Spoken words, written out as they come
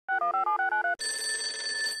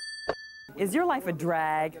Is your life a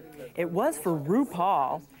drag? It was for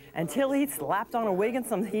RuPaul, until he slapped on a wig and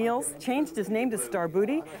some heels, changed his name to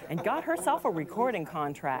Starrbooty, and got herself a recording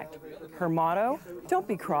contract. Her motto, don't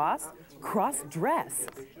be cross, cross-dress.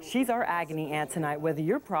 She's our agony aunt tonight, whether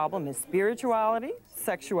your problem is spirituality,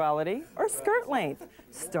 sexuality, or skirt length.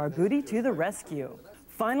 Starrbooty to the rescue.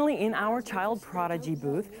 Finally, in our child prodigy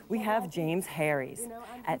booth, we have James Harries.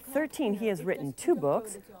 At 13, he has written 2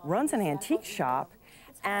 books, runs an antique shop,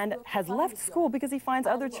 and has left school because he finds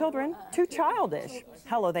other children too childish.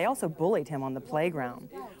 Hello, they also bullied him on the playground.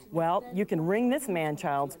 Well, you can ring this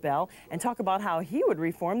man-child's bell and talk about how he would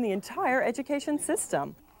reform the entire education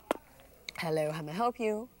system. Hello, how may I help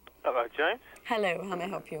you? Hello, James. Hello, how may I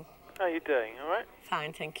help you? How are you doing, all right?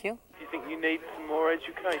 Fine, thank you. Do you think you need some more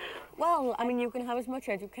education? Well, I mean, you can have as much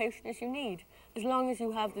education as you need, as long as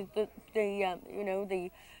you have the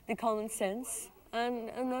common sense,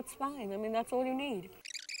 and that's fine. I mean, that's all you need.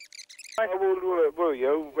 How old were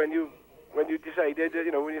you when you decided,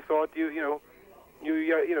 when you thought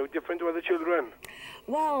you're different to other children?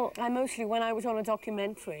 Well, when I was on a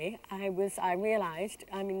documentary, I realised,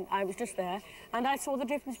 I was just there, and I saw the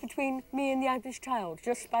difference between me and the average child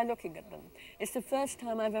just by looking at them. It's the first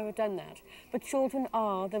time I've ever done that. But children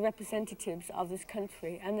are the representatives of this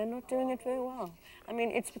country, and they're not doing it very well. I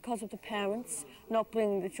mean, it's because of the parents not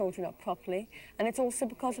bringing the children up properly, and it's also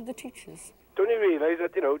because of the teachers. Don't you realise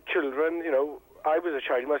that, children, I was a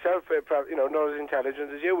child myself, not as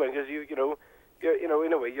intelligent as you were, because you're,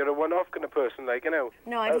 in a way, you're a one-off kind of person,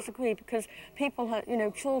 No, I disagree, because people,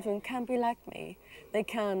 children can be like me. They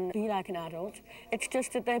can be like an adult. It's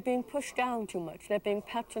just that they're being pushed down too much. They're being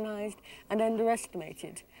patronised and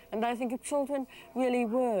underestimated. And I think if children really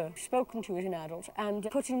were spoken to as an adult and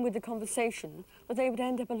put in with the conversation, that they would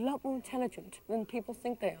end up a lot more intelligent than people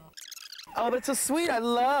think they are. Oh, that's so sweet. I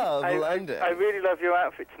love London. I really love your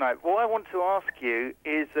outfit tonight. What I want to ask you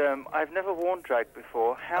is, I've never worn drag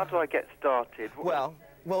before. How do I get started?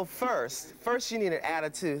 Well, first you need an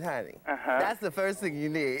attitude, honey. That's the first thing you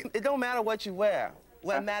need. It don't matter what you wear.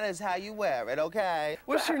 What matters how you wear it, okay?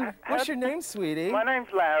 What's your name, sweetie? My name's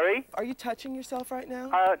Larry. Are you touching yourself right now?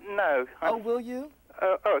 No. Oh, will you?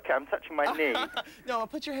 Oh, okay, I'm touching my knee. No,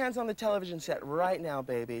 put your hands on the television set right now,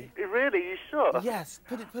 baby. Really? You sure? Yes,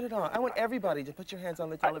 put it on. I want everybody to put your hands on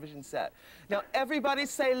the television set. Now, everybody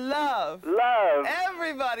say love. Love.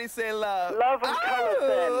 Everybody say love. Love and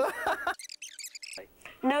colour, then.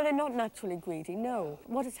 No, they're not naturally greedy, no.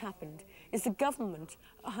 What has happened is the government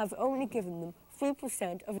have only given them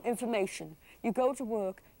 3% of information. You go to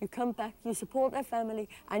work, you come back, you support their family,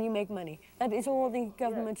 and you make money. That is all the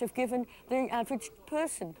government have given the average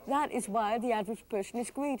person. That is why the average person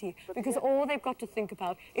is greedy, because all they've got to think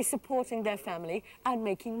about is supporting their family and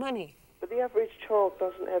making money. But the average child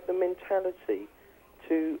doesn't have the mentality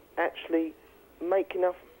to actually make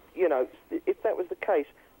enough, if that was the case,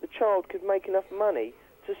 the child could make enough money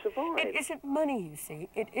to survive. It isn't money, you see.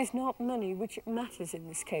 It is not money which matters in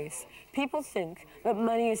this case. People think that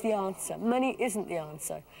money is the answer. Money isn't the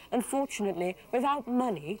answer. Unfortunately, without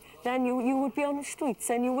money, then you would be on the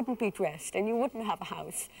streets and you wouldn't be dressed and you wouldn't have a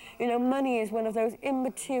house. Money is one of those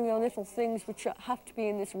immaterial little things which have to be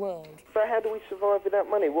in this world. But how do we survive without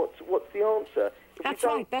money? What's the answer? That's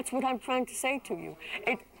right. That's what I'm trying to say to you.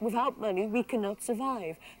 Without money, we cannot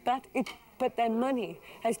survive. But then money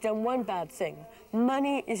has done one bad thing.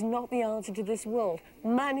 Money is not the answer to this world.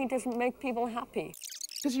 Money doesn't make people happy.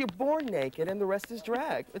 Because you're born naked and the rest is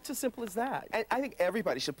drag. It's as simple as that. And I think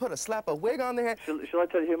everybody should slap a wig on their head. Shall I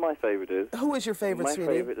tell you who my favourite is? Who is your favourite, sweetie?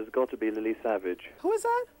 My favourite has got to be Lily Savage. Who is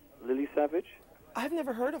that? Lily Savage. I've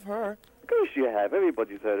never heard of her. Of course you have.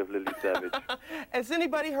 Everybody's heard of Lily Savage. Has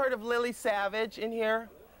anybody heard of Lily Savage in here?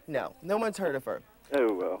 No, no one's heard of her.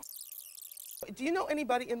 Oh, well. Do you know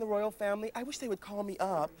anybody in the royal family? I wish they would call me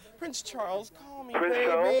up. Prince Charles, call me, Prince baby.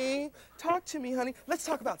 Charles? Talk to me, honey. Let's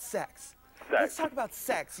talk about sex. Sex? Let's talk about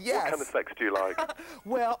sex, yes. What kind of sex do you like?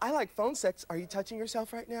 Well, I like phone sex. Are you touching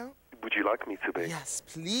yourself right now? Would you like me to be? Yes,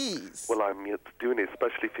 please. Well, I'm doing it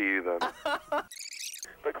especially for you, then.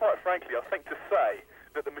 But quite frankly, I think to say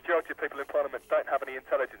that the majority of people in Parliament don't have any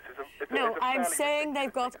intelligence No, I'm saying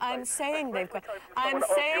they've got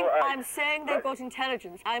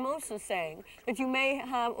intelligence. I'm also saying that you may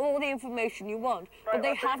have all the information you want, but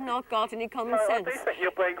they have not got any common sense. I do think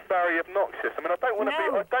you're being very obnoxious. I mean, I don't want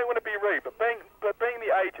to be rude, but being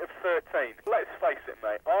the age of 13, let's face it,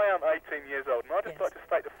 mate. I am 18 years old, and I just like to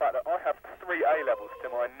state the fact that I have 3 A levels to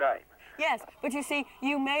my name. Yes, but you see,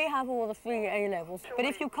 you may have all the 3 A levels, but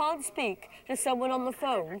if you can't speak to someone on the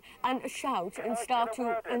phone and shout and start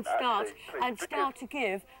to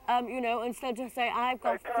give, you know, instead of say I've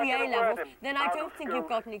got 3 A levels, then I don't think you've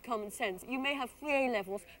got any common sense. You may have 3 A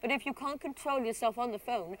levels, but if you can't control yourself on the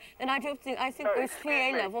phone, then I think those 3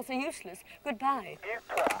 A levels are useless. Goodbye.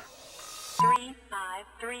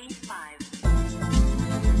 3535.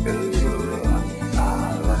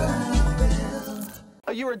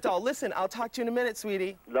 Oh, you're a doll. Listen, I'll talk to you in a minute,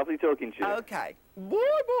 sweetie. Lovely talking to you. Okay.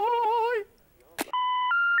 Bye-bye.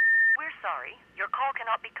 We're sorry. Your call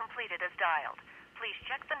cannot be completed as dialed. Please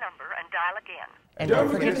check the number and dial again. And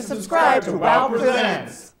don't forget to subscribe to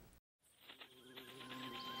WOWPresents.